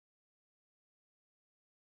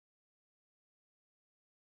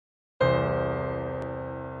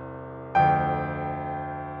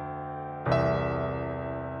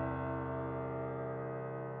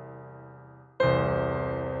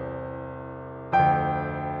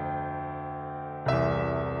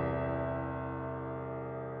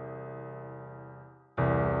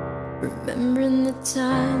Remembering the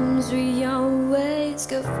times we always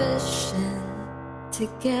go fishing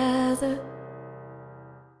together.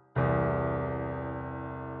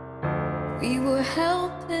 We were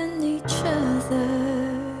helping each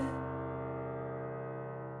other.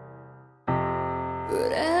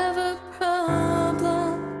 Whatever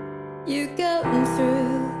problem you're going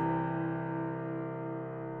through,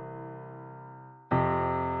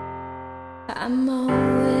 I'm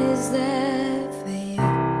always there for you.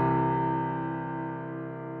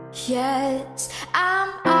 Yes,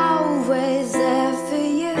 I'm always there for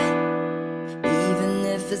you, even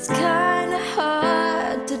if it's kinda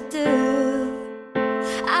hard to do.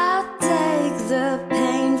 I'll take the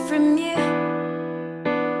pain from you.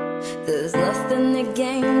 There's nothing to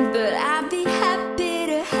gain, but I'd be happy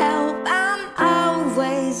to help. I'm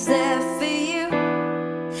always there for you,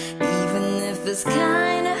 even if it's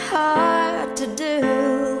kinda hard to do.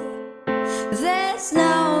 There's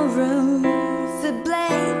no room for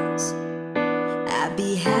blames. I'd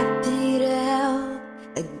be happy to help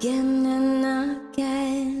again and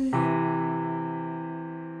again.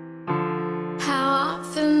 How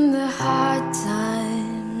often the hard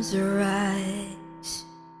times arise,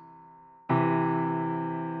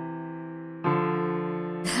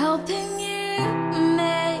 helping you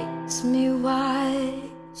makes me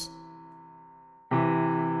wise.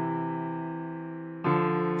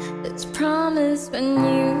 It's promised when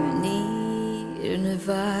you need an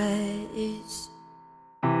advice.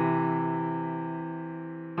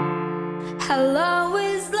 I'll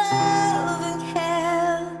always love and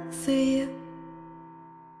care for you.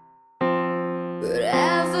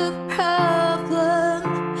 Whatever problem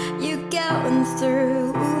you're going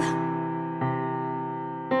through,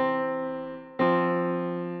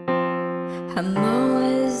 I'm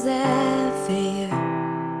always there for you.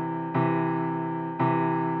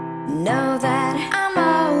 Know that I'm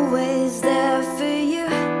always there for you,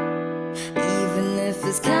 even if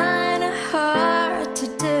it's kinda hard to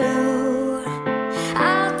do.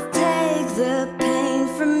 I'll take the pain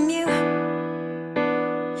from you.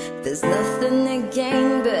 There's nothing to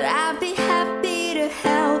gain, but I'd be happy to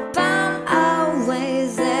help. I'm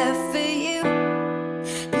always there for you,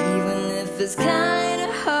 even if it's kinda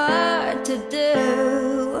hard to do.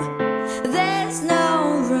 There's no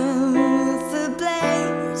room for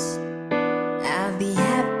blames. I'd be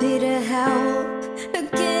happy to help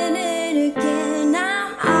again and again.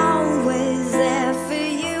 I'm always there for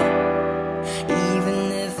you, even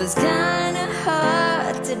if it's kinda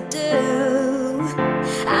hard to do.